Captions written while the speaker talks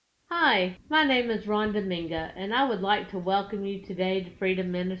Hi, my name is Ron Dominga, and I would like to welcome you today to Freedom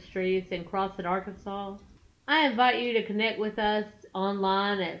Ministries in Crossett, Arkansas. I invite you to connect with us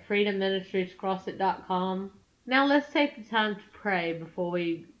online at freedomministriescrossett.com. Now let's take the time to pray before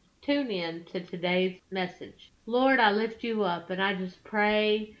we tune in to today's message. Lord, I lift you up, and I just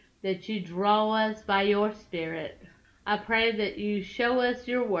pray that you draw us by your Spirit. I pray that you show us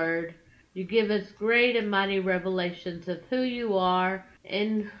your word. You give us great and mighty revelations of who you are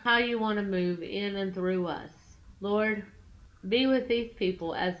and how you want to move in and through us. Lord, be with these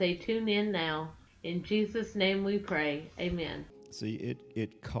people as they tune in now. In Jesus' name we pray. Amen. See,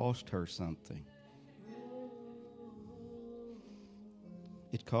 it cost her something.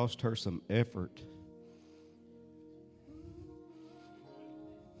 It cost her some effort.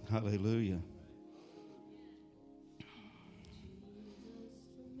 Hallelujah.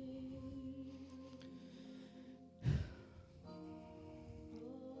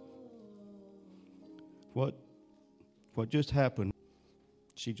 What just happened,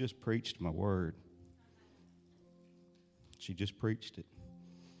 she just preached my word. She just preached it.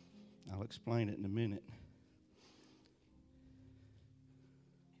 I'll explain it in a minute.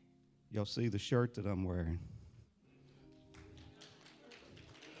 Y'all see the shirt that I'm wearing?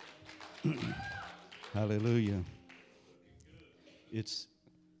 Hallelujah. It's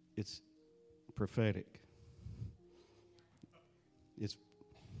prophetic. It's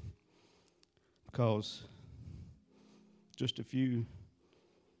because just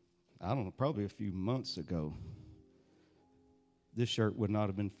probably a few months ago, this shirt would not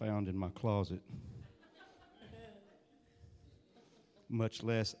have been found in my closet, much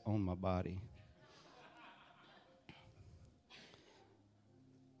less on my body.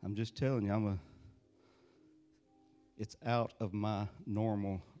 I'm just telling you, it's out of my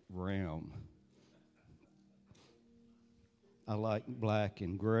normal realm. I like black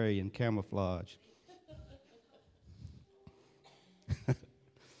and gray and camouflage.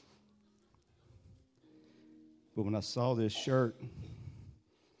 But when I saw this shirt,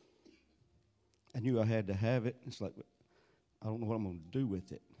 I knew I had to have it. It's like, I don't know what I'm going to do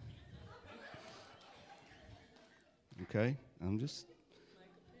with it. Okay? I'm just...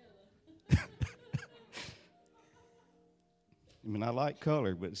 I mean, I like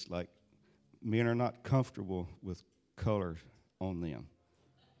color, but it's like men are not comfortable with color on them.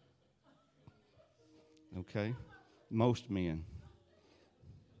 Okay? Most men.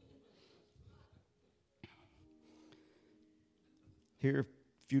 Here a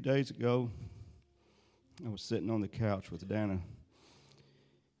few days ago, I was sitting on the couch with Dana,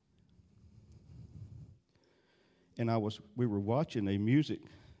 and we were watching a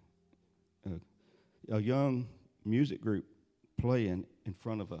young music group playing in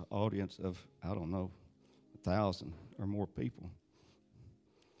front of an audience of, 1,000 or more people.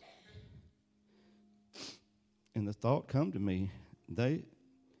 And the thought come to me, they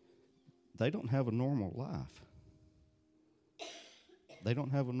don't have a normal life. They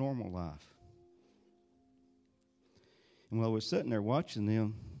don't have a normal life. And while I was sitting there watching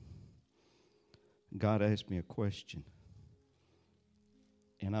them, God asked me a question.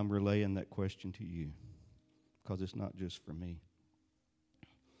 And I'm relaying that question to you because it's not just for me.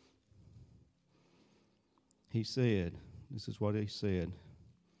 He said, this is what he said,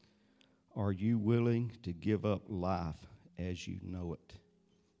 are you willing to give up life as you know it?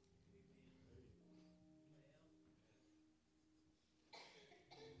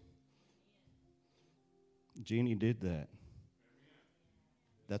 Jeannie did that.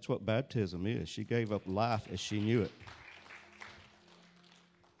 That's what baptism is. She gave up life as she knew it.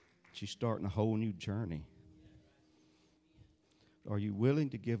 She's starting a whole new journey. Are you willing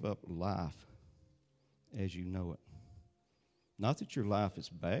to give up life as you know it? Not that your life is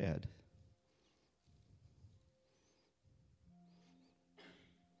bad.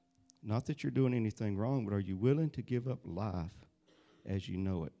 Not that you're doing anything wrong, but are you willing to give up life as you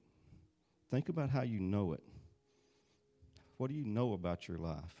know it? Think about how you know it. What do you know about your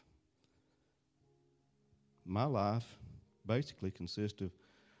life? My life basically consists of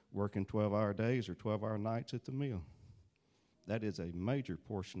working 12-hour days or 12-hour nights at the mill. That is a major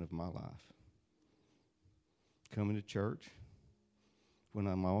portion of my life. Coming to church when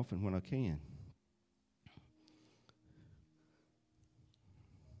I'm off and when I can.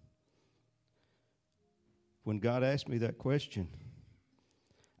 When God asked me that question,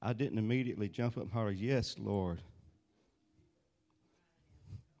 I didn't immediately jump up and holler, yes, Lord.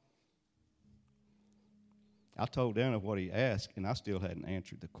 I told Dana what he asked, and I still hadn't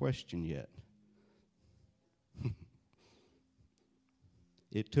answered the question yet.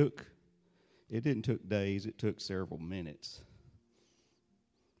 It didn't take days, it took several minutes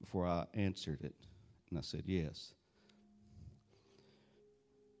before I answered it. And I said, yes.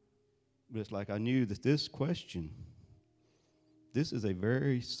 But it's like I knew that this question, this is a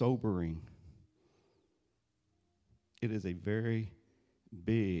very sobering, it is a very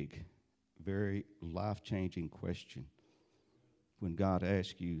big, very life-changing question. When God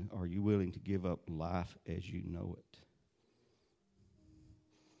asks you, are you willing to give up life as you know it?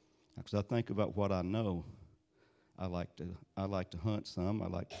 Because I think about what I know. I like to hunt some. I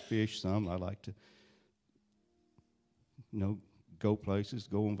like to fish some. I like to, go places,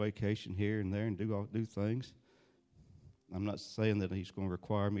 go on vacation here and there, and do things. I'm not saying that He's going to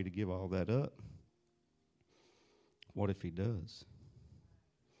require me to give all that up. What if He does?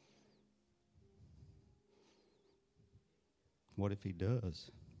 What if He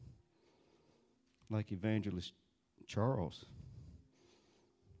does? Like Evangelist Charles.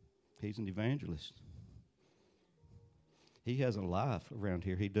 He's an evangelist. He has a life around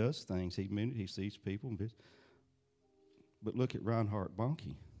here. He does things. He sees people. But look at Reinhard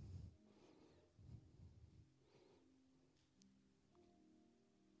Bonnke.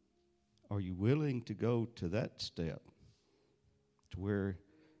 Are you willing to go to that step to where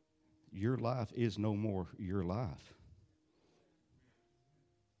your life is no more your life?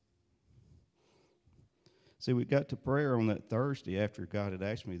 See, we got to prayer on that Thursday after God had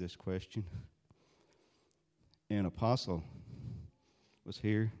asked me this question. And Apostle was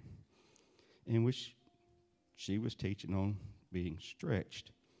here, in which she was teaching on being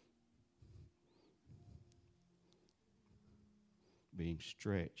stretched. Being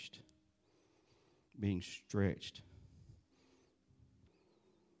stretched. Being stretched.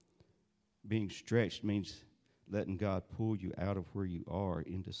 Being stretched means letting God pull you out of where you are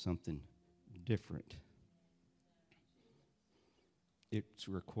into something different. It's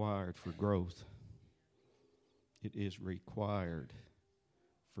required for growth. It is required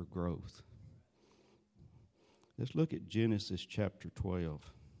for growth. Let's look at Genesis chapter 12.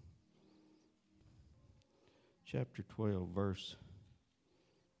 Chapter 12, verse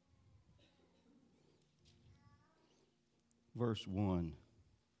 1.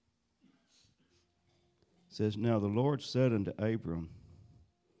 It says, Now the Lord said unto Abram,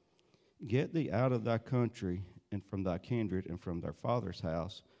 Get thee out of thy country, and from thy kindred, and from thy father's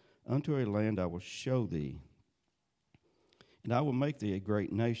house, unto a land I will show thee. And I will make thee a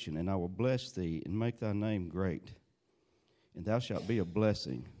great nation, and I will bless thee, and make thy name great. And thou shalt be a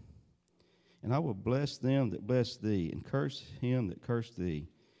blessing. And I will bless them that bless thee, and curse him that curse thee.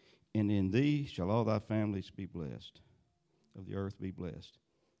 And in thee shall all thy families be blessed, of the earth be blessed.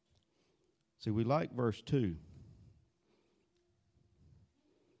 See, we like verse 2.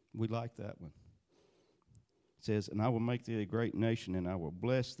 We like that one. It says, And I will make thee a great nation, and I will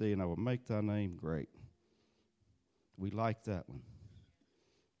bless thee, and I will make thy name great. We like that one.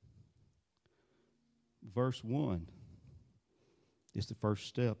 Verse 1 is the first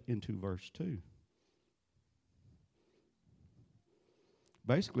step into verse 2.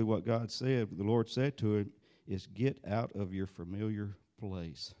 Basically what God said, the Lord said to him, is get out of your familiar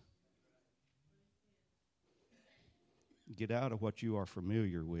place. Get out of what you are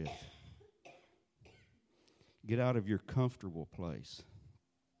familiar with. Get out of your comfortable place.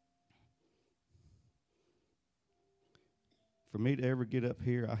 For me to ever get up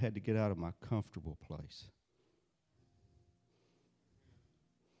here, I had to get out of my comfortable place.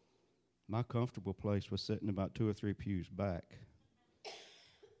 My comfortable place was sitting about 2 or 3 pews back.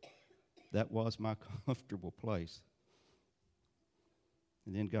 That was my comfortable place.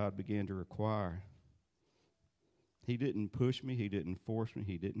 And then God began to require. He didn't push me. He didn't force me.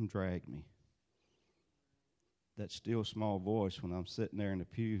 He didn't drag me. That still small voice when I'm sitting there in the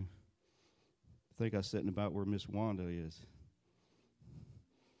pew, I think I was sitting about where Miss Wanda is.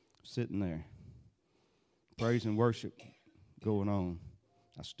 Sitting there. Praise and worship going on.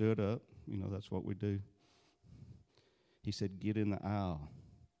 I stood up. That's what we do. He said, get in the aisle.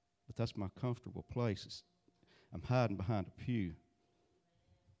 But that's my comfortable place. I'm hiding behind a pew.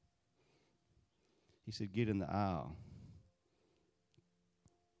 He said, get in the aisle.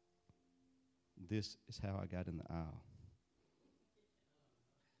 This is how I got in the aisle.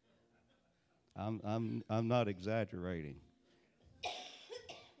 I'm not exaggerating.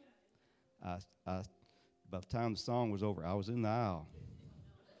 By the time the song was over, I was in the aisle.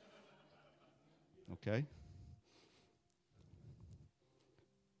 Okay?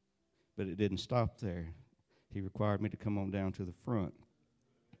 But it didn't stop there. He required me to come on down to the front.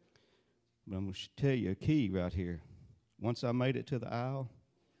 But I'm going to tell you a key right here. Once I made it to the aisle,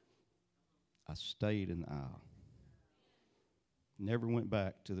 I stayed in the aisle. Never went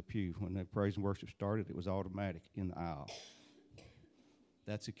back to the pew. When the praise and worship started, it was automatic in the aisle.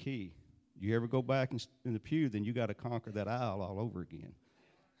 That's a key. You ever go back in the pew, then you got to conquer that aisle all over again.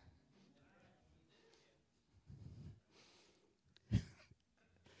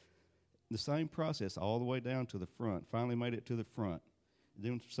 The same process all the way down to the front. Finally made it to the front.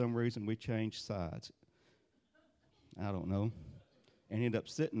 Then for some reason we changed sides. I don't know. And ended up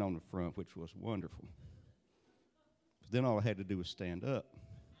sitting on the front, which was wonderful. But then all I had to do was stand up.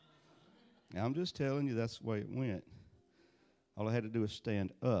 Now, I'm just telling you that's the way it went. All I had to do was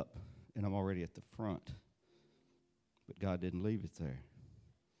stand up, and I'm already at the front. But God didn't leave it there.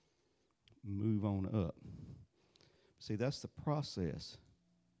 Move on up. See, that's the process.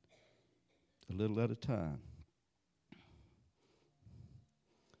 A little at a time.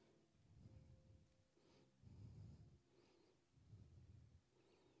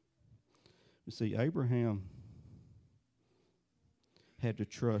 You see, Abraham had to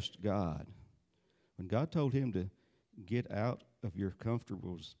trust God. When God told him to get out of your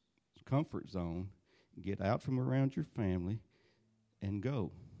comfort zone, get out from around your family, and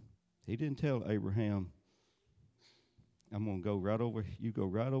go. He didn't tell Abraham, I'm going to go right over, you go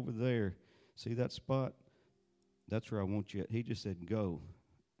right over there. See that spot? That's where I want you at. He just said, go.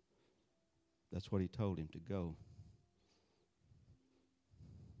 That's what he told him to go.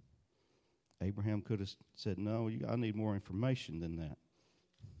 Abraham could have said, no, I need more information than that.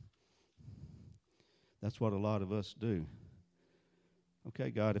 That's what a lot of us do.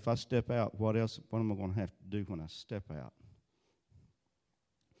 Okay, God, if I step out, what am I going to have to do when I step out?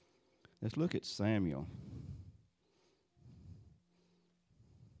 Let's look at Samuel.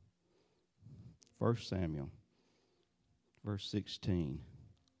 1 Samuel, verse 16.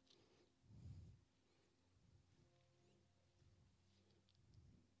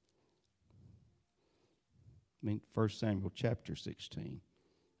 I mean, 1 Samuel chapter 16,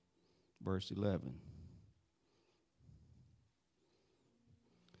 verse 11.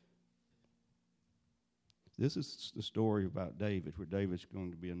 This is the story about David, where David's going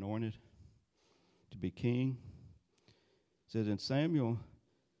to be anointed to be king. It says, and Samuel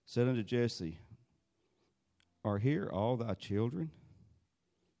said unto Jesse, are here all thy children?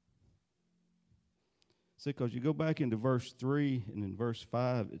 See, because you go back into verse 3 and in verse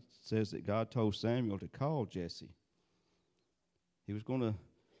 5, it says that God told Samuel to call Jesse. He was going to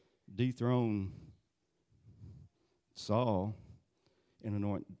dethrone Saul and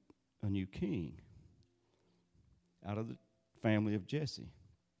anoint a new king out of the family of Jesse.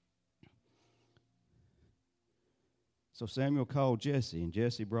 So Samuel called Jesse, and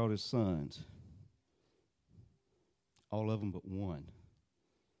Jesse brought his sons. All of them but one.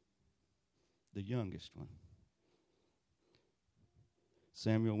 The youngest one.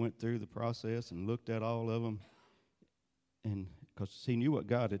 Samuel went through the process and looked at all of them, and because he knew what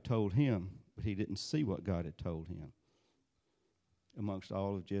God had told him, but he didn't see what God had told him amongst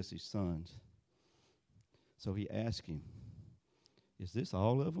all of Jesse's sons. So he asked him, is this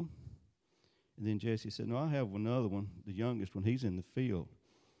all of them? And then Jesse said, no, I have another one, the youngest one. He's in the field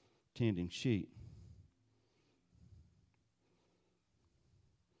tending sheep.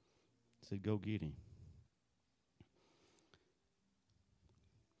 He said, go get him.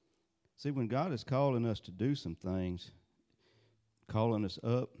 See, when God is calling us to do some things, calling us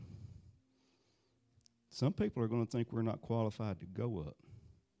up, some people are going to think we're not qualified to go up.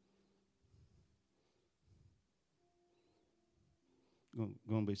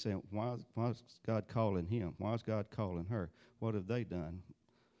 Going to be saying, why is God calling him? Why is God calling her? What have they done?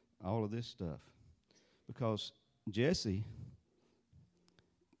 All of this stuff. Because Jesse,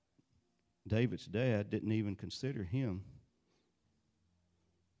 David's dad, didn't even consider him.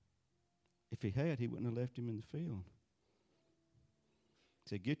 If he had, he wouldn't have left him in the field. He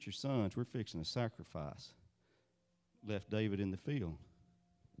said, get your sons, we're fixing a sacrifice. Left David in the field.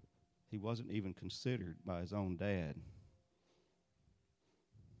 He wasn't even considered by his own dad.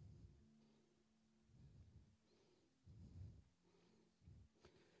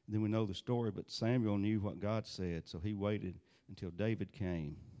 Then we know the story, but Samuel knew what God said, so he waited until David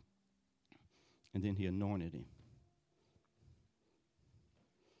came, and then he anointed him.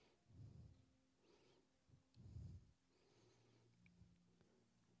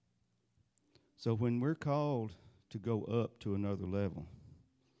 So when we're called to go up to another level,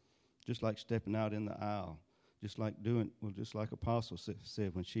 just like stepping out in the aisle, just like Apostle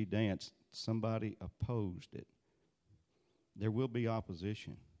said when she danced, somebody opposed it. There will be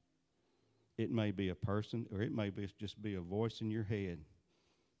opposition. It may be a person, or it may just be a voice in your head.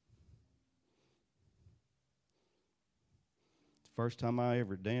 The first time I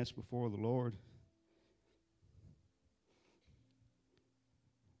ever danced before the Lord,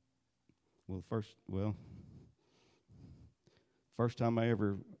 First time I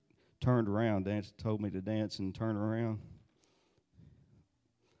ever turned around, Dance told me to dance and turn around.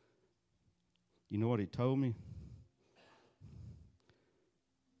 You know what he told me?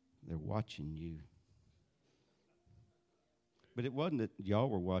 They're watching you. But it wasn't that y'all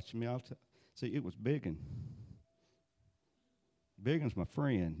were watching me. See, it was Biggin. Biggin's my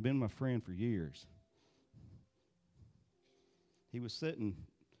friend, been my friend for years. He was sitting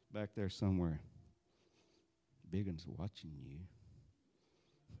back there somewhere. Biggin's watching you.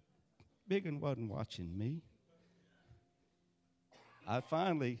 Biggin wasn't watching me. I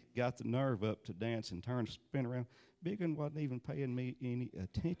finally got the nerve up to dance and turn, spin around. Biggin wasn't even paying me any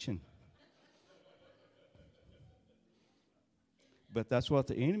attention. But that's what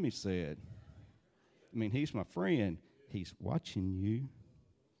the enemy said. I mean, he's my friend. He's watching you.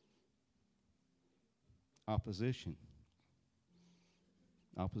 Opposition.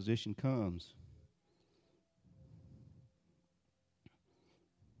 Opposition comes.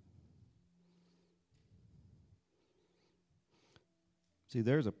 See,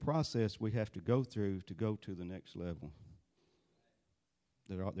 there's a process we have to go through to go to the next level.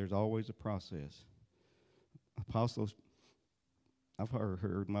 There's always a process. Apostles, I've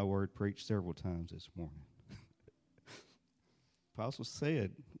heard my word preached several times this morning. Apostles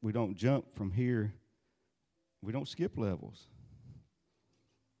said we don't jump from here. We don't skip levels.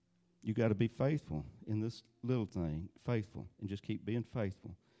 You got to be faithful in this little thing, faithful, and just keep being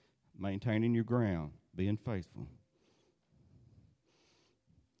faithful, maintaining your ground, being faithful.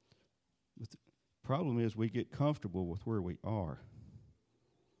 But the problem is we get comfortable with where we are.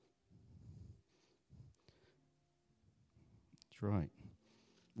 That's right.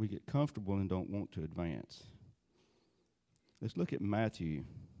 We get comfortable and don't want to advance. Let's look at Matthew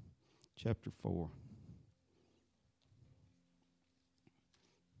chapter 4.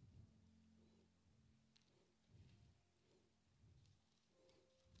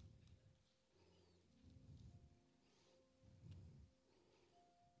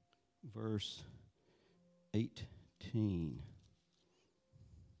 Verse 18.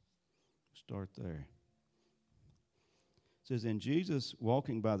 Start there. It says, And Jesus,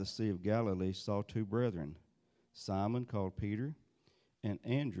 walking by the Sea of Galilee, saw two brethren, Simon called Peter, and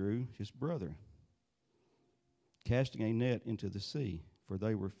Andrew his brother, casting a net into the sea, for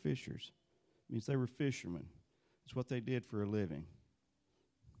they were fishers. It means they were fishermen. It's what they did for a living.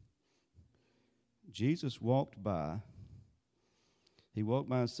 Jesus walked by. He walked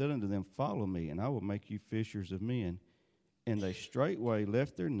by and said unto them, Follow me, and I will make you fishers of men. And they straightway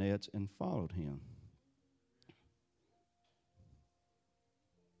left their nets and followed him.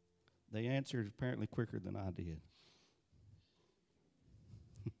 They answered apparently quicker than I did.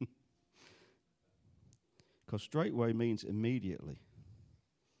 Because straightway means immediately.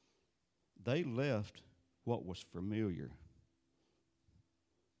 They left what was familiar.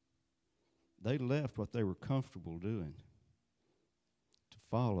 They left what they were comfortable doing to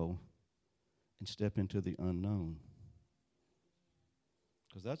follow and step into the unknown.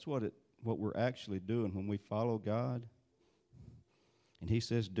 Because that's what we're actually doing when we follow God and he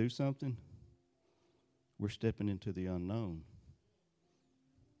says do something, we're stepping into the unknown.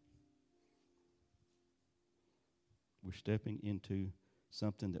 We're stepping into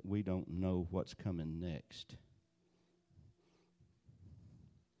something that we don't know what's coming next.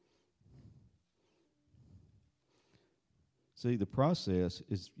 See, the process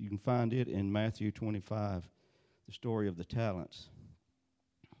is, you can find it in Matthew 25, the story of the talents.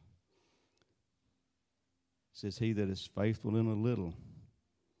 It says, He that is faithful in a little,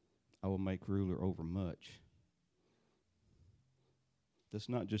 I will make ruler over much. That's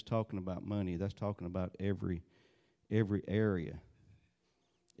not just talking about money. That's talking about every area.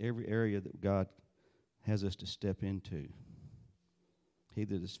 Every area that God has us to step into. He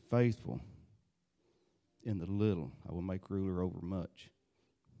that is faithful in the little, I will make ruler over much.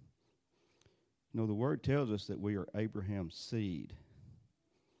 You know, the Word tells us that we are Abraham's seed.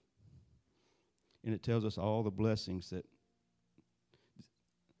 And it tells us all the blessings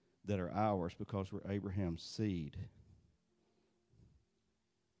that are ours because we're Abraham's seed.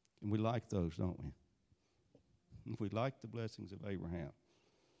 And we like those, don't we? We like the blessings of Abraham.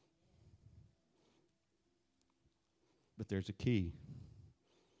 But there's a key.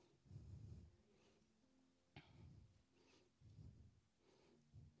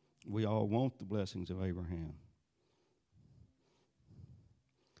 We all want the blessings of Abraham.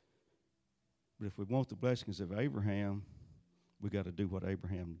 But if we want the blessings of Abraham, we got to do what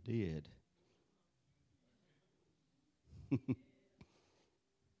Abraham did.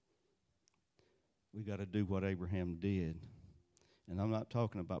 We got to do what Abraham did. And I'm not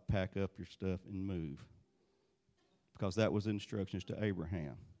talking about pack up your stuff and move. because that was instructions to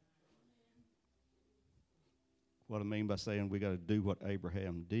Abraham. What I mean by saying we got to do what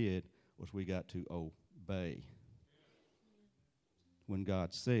Abraham did was we got to obey. When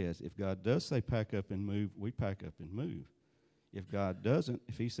God says, if God does say pack up and move, we pack up and move. If God doesn't,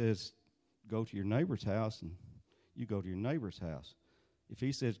 if he says go to your neighbor's house, and you go to your neighbor's house. If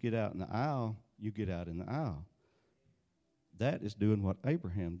he says get out in the aisle, you get out in the aisle. That is doing what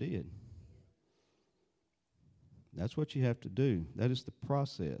Abraham did. That's what you have to do. That is the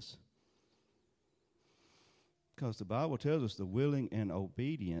process. Because the Bible tells us the willing and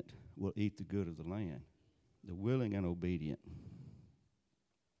obedient will eat the good of the land. The willing and obedient.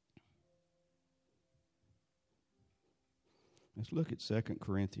 Let's look at 2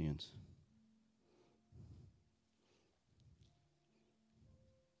 Corinthians.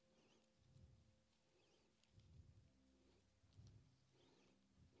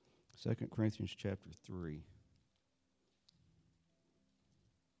 Second Corinthians chapter 3.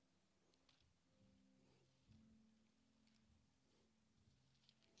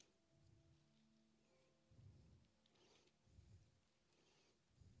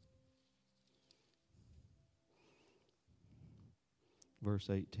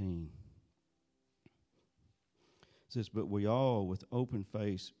 Verse 18. It says, but we all with open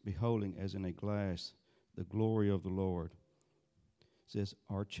face, beholding as in a glass the glory of the Lord, it says,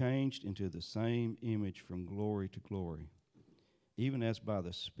 are changed into the same image from glory to glory, even as by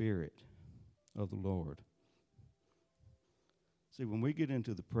the Spirit of the Lord. See, when we get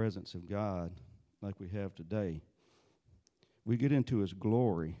into the presence of God, like we have today, we get into his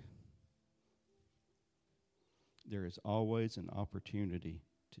glory. There is always an opportunity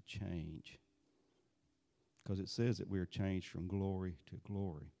to change. Because it says that we are changed from glory to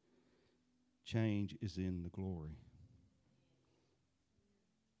glory. Change is in the glory.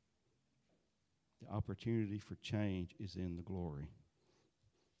 The opportunity for change is in the glory.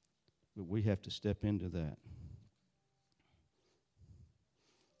 But we have to step into that.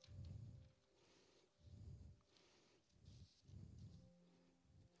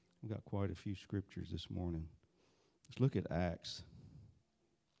 We've got quite a few scriptures this morning. Let's look at Acts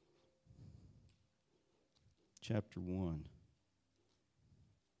chapter 1.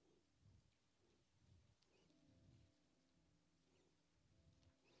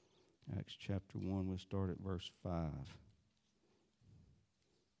 Acts chapter 1, we'll start at verse 5.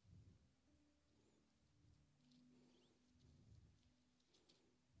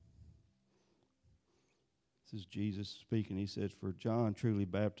 This is Jesus speaking. He says, for John truly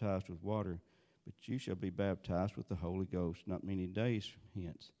baptized with water, but you shall be baptized with the Holy Ghost not many days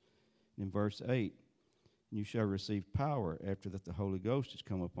hence. And in verse 8, you shall receive power after that the Holy Ghost has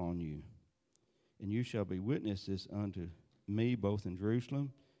come upon you. And you shall be witnesses unto me both in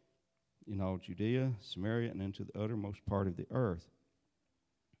Jerusalem, in all Judea, Samaria, and unto the uttermost part of the earth.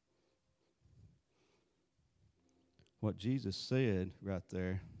 What Jesus said right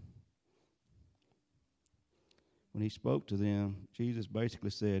there, when he spoke to them, Jesus basically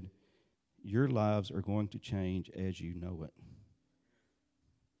said, your lives are going to change as you know it.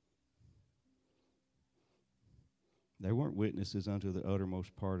 They weren't witnesses unto the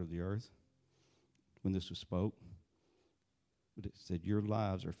uttermost part of the earth when this was spoke. But it said your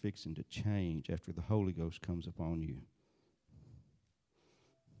lives are fixing to change after the Holy Ghost comes upon you.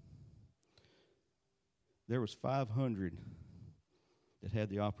 There was 500 that had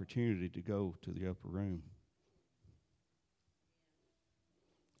the opportunity to go to the upper room.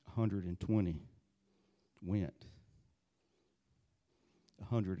 120 went.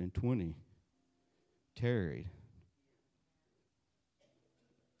 120 tarried.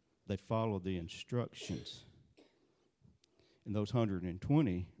 They followed the instructions. And those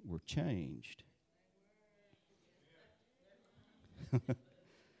 120 were changed.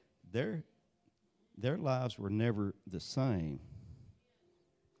 Their lives were never the same.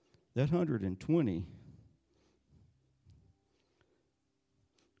 That 120,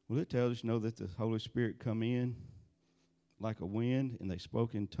 well, it tells us, that the Holy Spirit come in like a wind, and they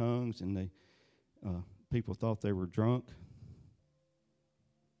spoke in tongues, and people thought they were drunk.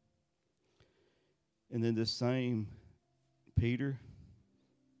 And then this same Peter,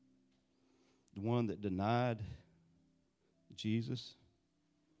 the one that denied Jesus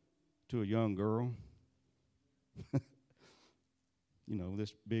to a young girl,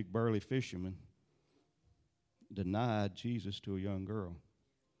 this big burly fisherman denied Jesus to a young girl.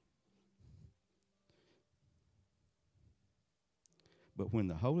 But when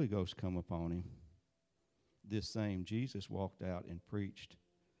the Holy Ghost come upon him, this same Jesus walked out and preached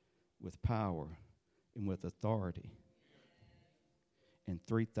with power and with authority. And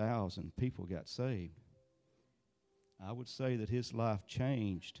 3,000 people got saved. I would say that his life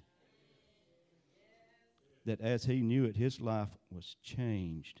changed. That as he knew it, his life was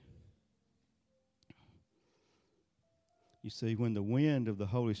changed. You see, when the wind of the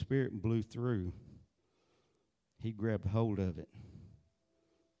Holy Spirit blew through, he grabbed hold of it.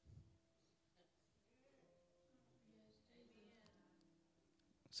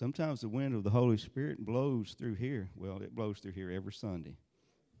 Sometimes the wind of the Holy Spirit blows through here. Well, it blows through here every Sunday.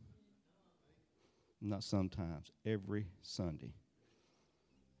 Not sometimes, every Sunday.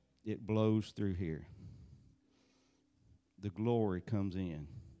 It blows through here. The glory comes in.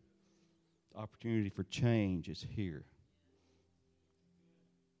 The opportunity for change is here.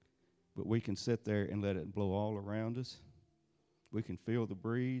 But we can sit there and let it blow all around us. We can feel the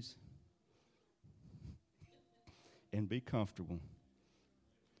breeze and be comfortable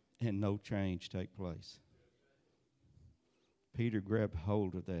and no change take place. Peter grabbed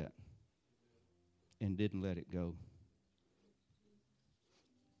hold of that and didn't let it go.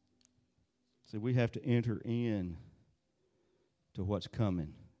 So we have to enter in to what's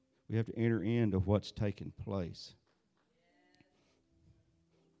coming. We have to enter into what's taking place.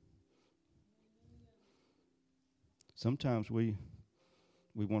 Sometimes we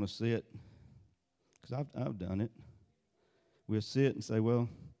want to sit, because I've done it. We'll sit and say, well,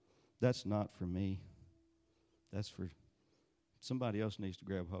 that's not for me. That's for somebody else needs to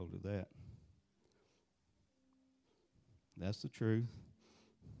grab hold of that. That's the truth.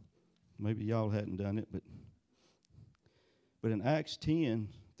 Maybe y'all hadn't done it, but in Acts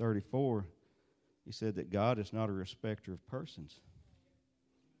 10:34, he said that God is not a respecter of persons.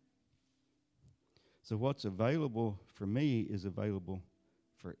 So what's available for me is available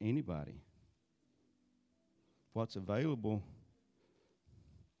for anybody. What's available.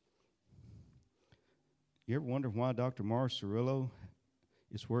 You ever wonder why Dr. Morris Cerullo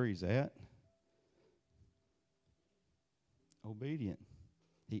is where he's at? Obedient.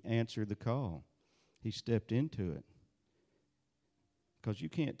 He answered the call. He stepped into it. Because you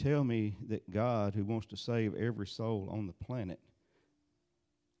can't tell me that God, who wants to save every soul on the planet,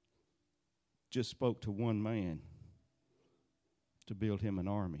 just spoke to one man to build him an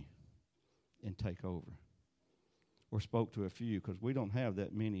army and take over. Or spoke to a few, because we don't have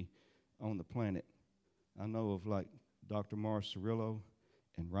that many on the planet. I know of like Dr. Morris Cerullo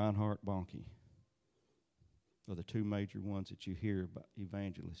and Reinhard Bonnke are the two major ones that you hear about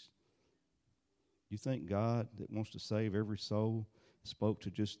evangelists. You think God that wants to save every soul spoke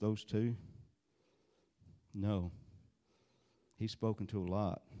to just those two? No. He's spoken to a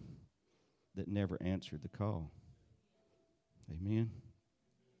lot that never answered the call. Amen.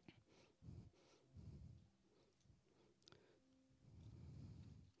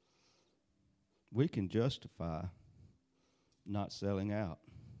 We can justify not selling out.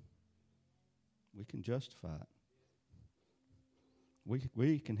 We can justify it.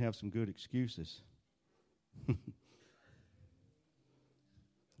 We can have some good excuses. You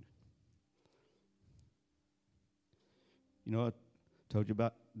know, I told you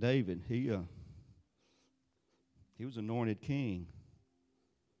about David. He was anointed king.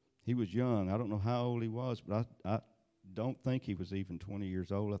 He was young. I don't know how old he was, but I don't think he was even 20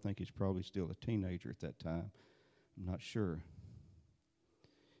 years old. I think he's probably still a teenager at that time. I'm not sure.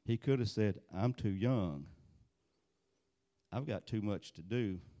 He could have said, I'm too young. I've got too much to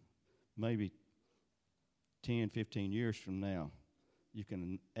do. Maybe 10, 15 years from now, you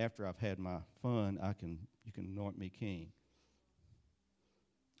can, after I've had my fun, you can anoint me king.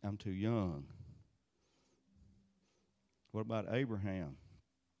 I'm too young. What about Abraham?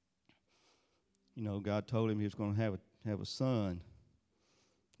 You know, God told him he was going to have a son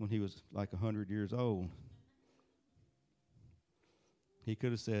when he was like 100 years old. He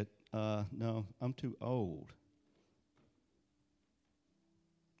could have said, no, I'm too old.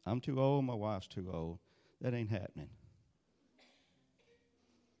 I'm too old, my wife's too old. That ain't happening.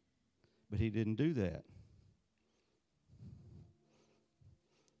 But he didn't do that.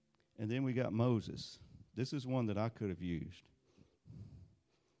 And then we got Moses. This is one that I could have used.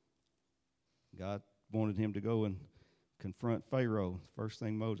 God wanted him to go and confront Pharaoh. The first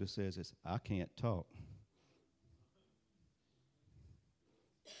thing Moses says is, I can't talk.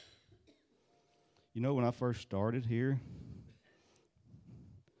 You know, when I first started here,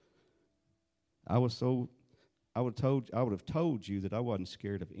 I would have told you that I wasn't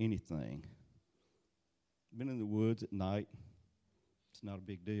scared of anything. Been in the woods at night. It's not a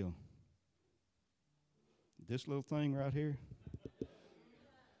big deal. This little thing right here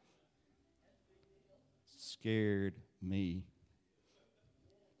scared me.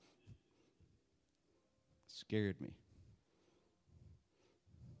 Scared me.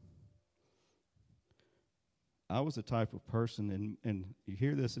 I was the type of person, and you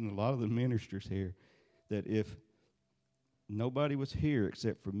hear this in a lot of the ministers here, that if nobody was here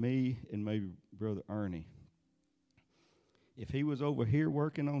except for me and maybe Brother Ernie, if he was over here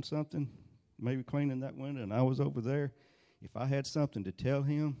working on something, maybe cleaning that window, and I was over there, if I had something to tell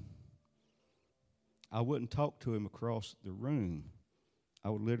him, I wouldn't talk to him across the room. I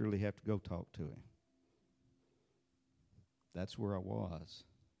would literally have to go talk to him. That's where I was.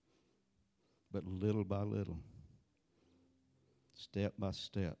 But little by little, step by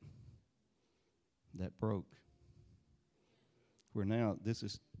step, that broke. Where now this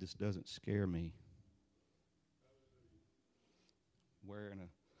doesn't scare me.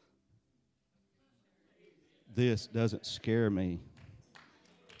 This doesn't scare me.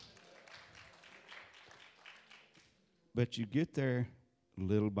 But you get there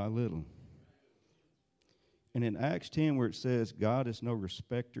little by little. And in Acts 10, where it says God is no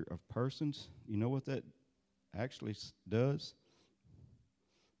respecter of persons, you know what that actually does?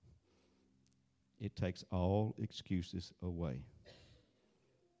 It takes all excuses away.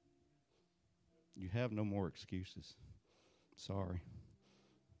 You have no more excuses. Sorry.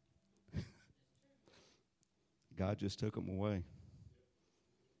 God just took them away.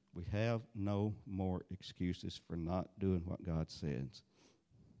 We have no more excuses for not doing what God says.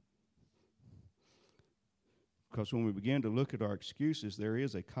 Because when we begin to look at our excuses, there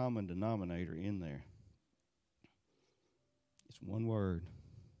is a common denominator in there. It's one word.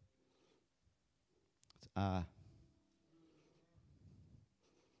 It's I.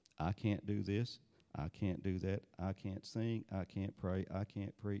 I can't do this. I can't do that. I can't sing. I can't pray. I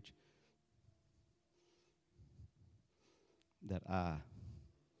can't preach. That I.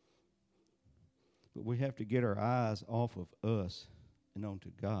 But we have to get our eyes off of us and onto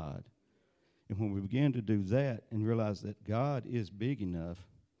God. And when we begin to do that and realize that God is big enough,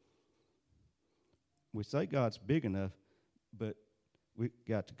 we say God's big enough, but we've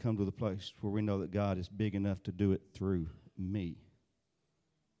got to come to the place where we know that God is big enough to do it through me.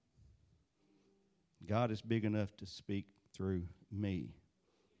 God is big enough to speak through me.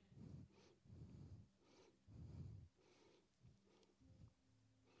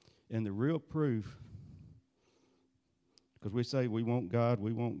 And the real proof, because we say we want God,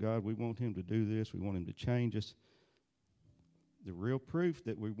 we want Him to do this, we want Him to change us. The real proof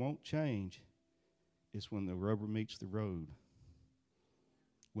that we won't change is when the rubber meets the road,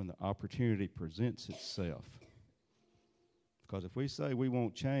 when the opportunity presents itself. Because if we say we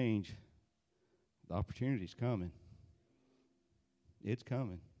won't change, the opportunity's coming. It's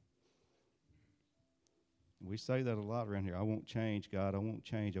coming. We say that a lot around here. I won't change, God. I won't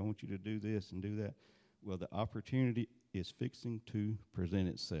change. I want you to do this and do that. Well, the opportunity is fixing to present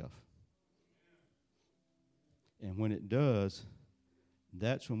itself. And when it does,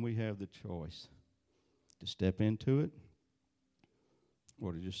 that's when we have the choice to step into it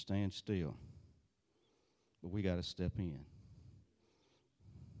or to just stand still. But we got to step in.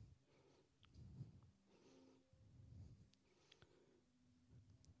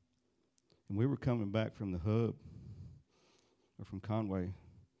 And we were coming back from the hub, or from Conway,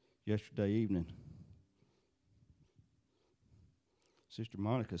 yesterday evening. Sister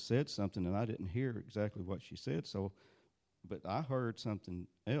Monica said something, and I didn't hear exactly what she said, but I heard something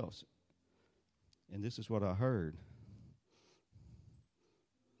else. And this is what I heard.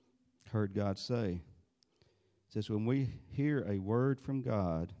 Heard God say. It says, when we hear a word from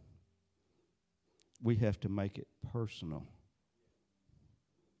God, we have to make it personal.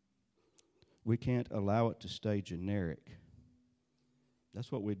 We can't allow it to stay generic.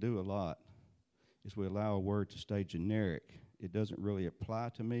 That's what we do a lot, is we allow a word to stay generic. It doesn't really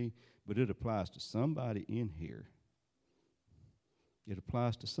apply to me, but it applies to somebody in here. It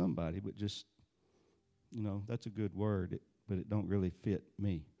applies to somebody, but just, that's a good word, but it don't really fit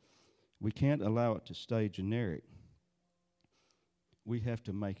me. We can't allow it to stay generic. We have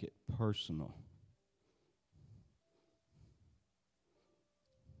to make it personal.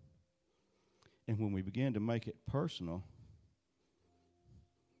 And when we begin to make it personal,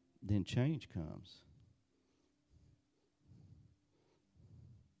 then change comes.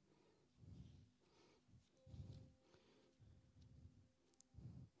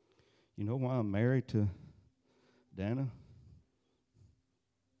 You know why I'm married to Dana?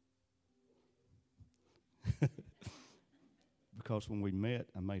 Because when we met,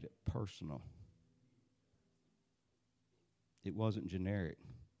 I made it personal. It wasn't generic.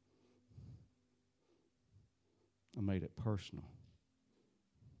 I made it personal.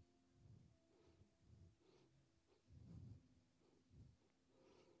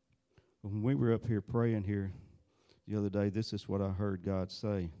 When we were up here praying here the other day, this is what I heard God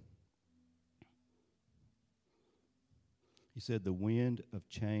say. He said, the wind of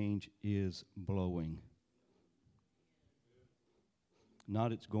change is blowing.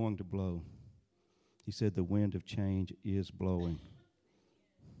 Not it's going to blow. He said, the wind of change is blowing.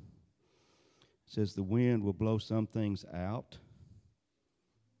 He says, the wind will blow some things out,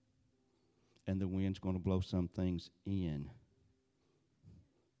 and the wind's going to blow some things in.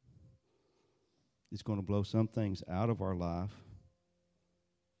 It's going to blow some things out of our life.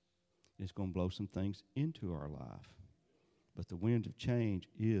 It's going to blow some things into our life. But the wind of change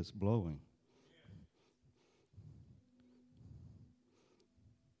is blowing.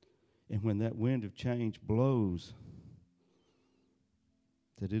 And when that wind of change blows,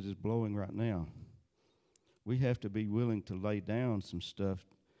 that it is blowing right now, we have to be willing to lay down some stuff,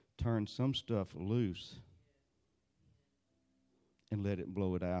 turn some stuff loose, and let it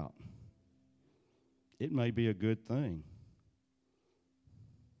blow it out. It may be a good thing,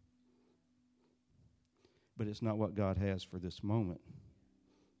 but it's not what God has for this moment.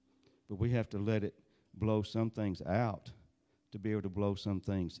 But we have to let it blow some things out to be able to blow some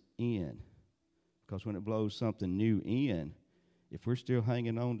things in. Because when it blows something new in, if we're still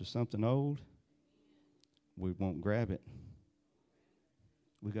hanging on to something old, we won't grab it.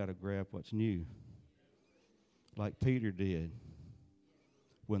 We got to grab what's new. Like Peter did.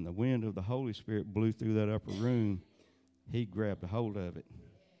 When the wind of the Holy Spirit blew through that upper room, he grabbed a hold of it.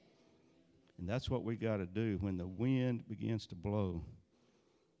 And that's what we got to do. When the wind begins to blow,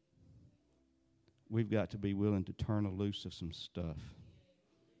 we've got to be willing to turn loose of some stuff.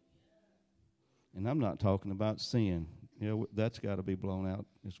 And I'm not talking about sin. You know, that's got to be blown out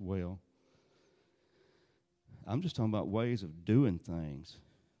as well. I'm just talking about ways of doing things.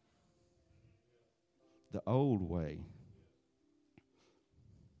 The old way.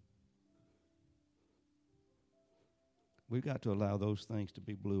 We've got to allow those things to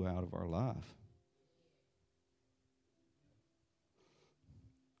be blew out of our life.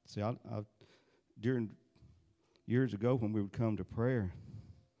 See, during years ago when we would come to prayer,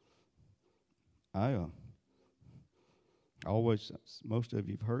 I always, most of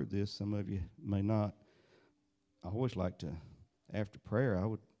you have heard this, some of you may not. I always like to, after prayer, I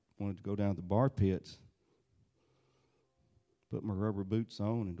wanted to go down to the bar pits, put my rubber boots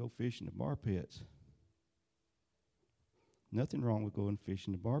on, and go fish in the bar pits. Nothing wrong with going fish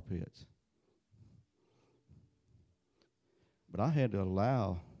in the bar pits. But I had to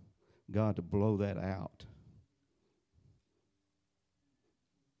allow God to blow that out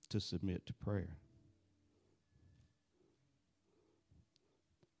to submit to prayer.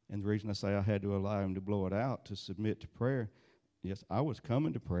 And the reason I say I had to allow him to blow it out to submit to prayer, yes, I was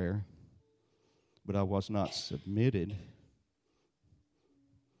coming to prayer, but I was not submitted.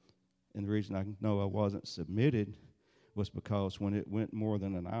 And the reason I know I wasn't submitted was because when it went more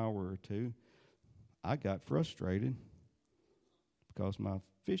than an hour or two, I got frustrated because my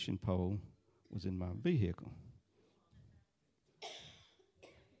fishing pole was in my vehicle.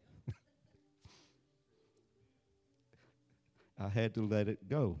 I had to let it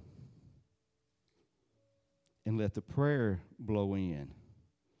go and let the prayer blow in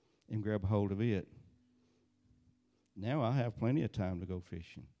and grab hold of it. Now I have plenty of time to go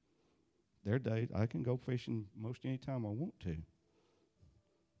fishing. There are days I can go fishing most any time I want to.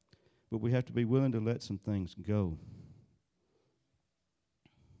 But we have to be willing to let some things go.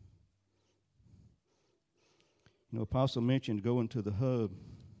 You know, Apostle mentioned going to the hub.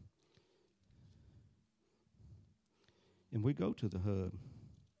 And we go to the hub.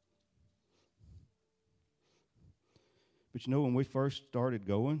 But you know, when we first started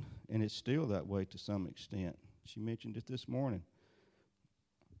going, and it's still that way to some extent, she mentioned it this morning,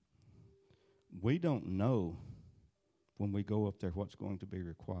 we don't know when we go up there what's going to be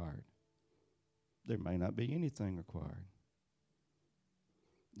required. There may not be anything required.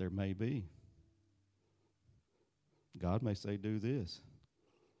 There may be. God may say, do this.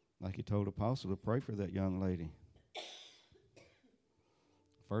 Like he told Apostle to pray for that young lady.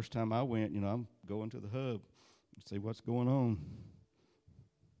 First time I went, I'm going to the hub to see what's going on.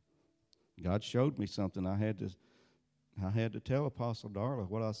 God showed me something. I had to tell Apostle Darla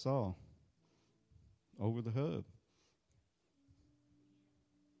what I saw over the hub.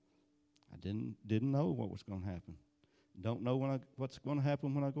 I didn't know what was going to happen. Don't know what's going to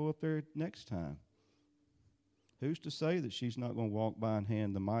happen when I go up there next time. Who's to say that she's not going to walk by and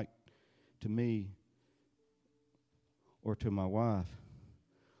hand the mic to me or to my wife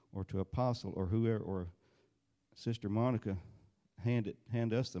or to Apostle or whoever, or Sister Monica,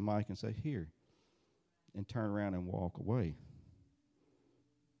 hand us the mic and say, here, and turn around and walk away.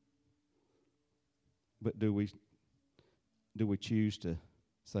 But do we choose to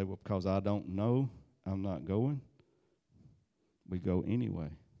say, well, because I don't know, I'm not going? We go anyway,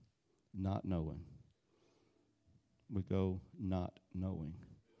 not knowing. We go not knowing.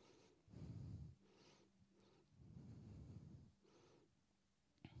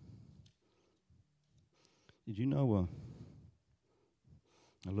 Did you know,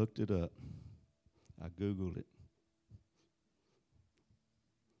 I looked it up. I Googled it.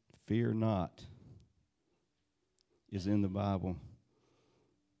 Fear not is in the Bible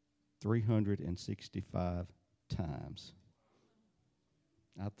 365 times.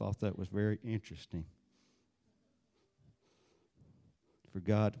 I thought that was very interesting. For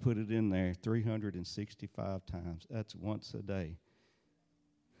God to put it in there 365 times. That's once a day.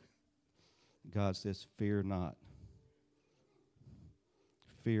 God says, fear not.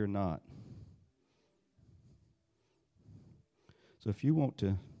 Fear not. So if you're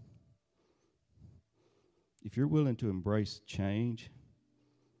willing to embrace change,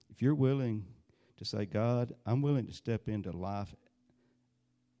 if you're willing to say, God, I'm willing to step into life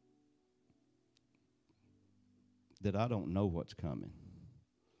that I don't know what's coming.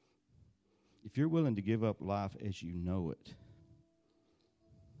 If you're willing to give up life as you know it,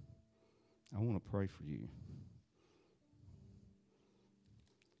 I want to pray for you.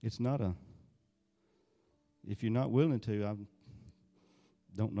 If you're not willing to, I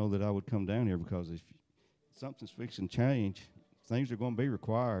don't know that I would come down here, because if something's fixing to change, things are going to be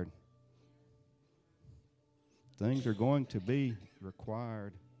required. Things are going to be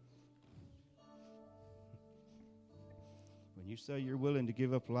required. When you say you're willing to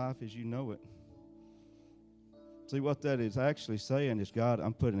give up life as you know it, see what that is actually saying is, God,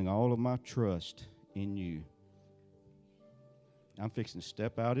 I'm putting all of my trust in you. I'm fixing to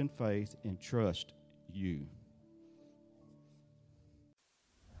step out in faith and trust you.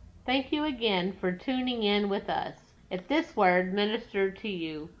 Thank you again for tuning in with us. If this word ministered to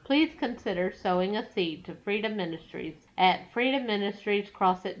you, please consider sowing a seed to Freedom Ministries at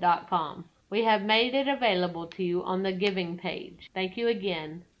freedomministriescrossit.com. We have made it available to you on the giving page. Thank you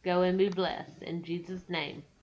again. Go and be blessed. In Jesus' name.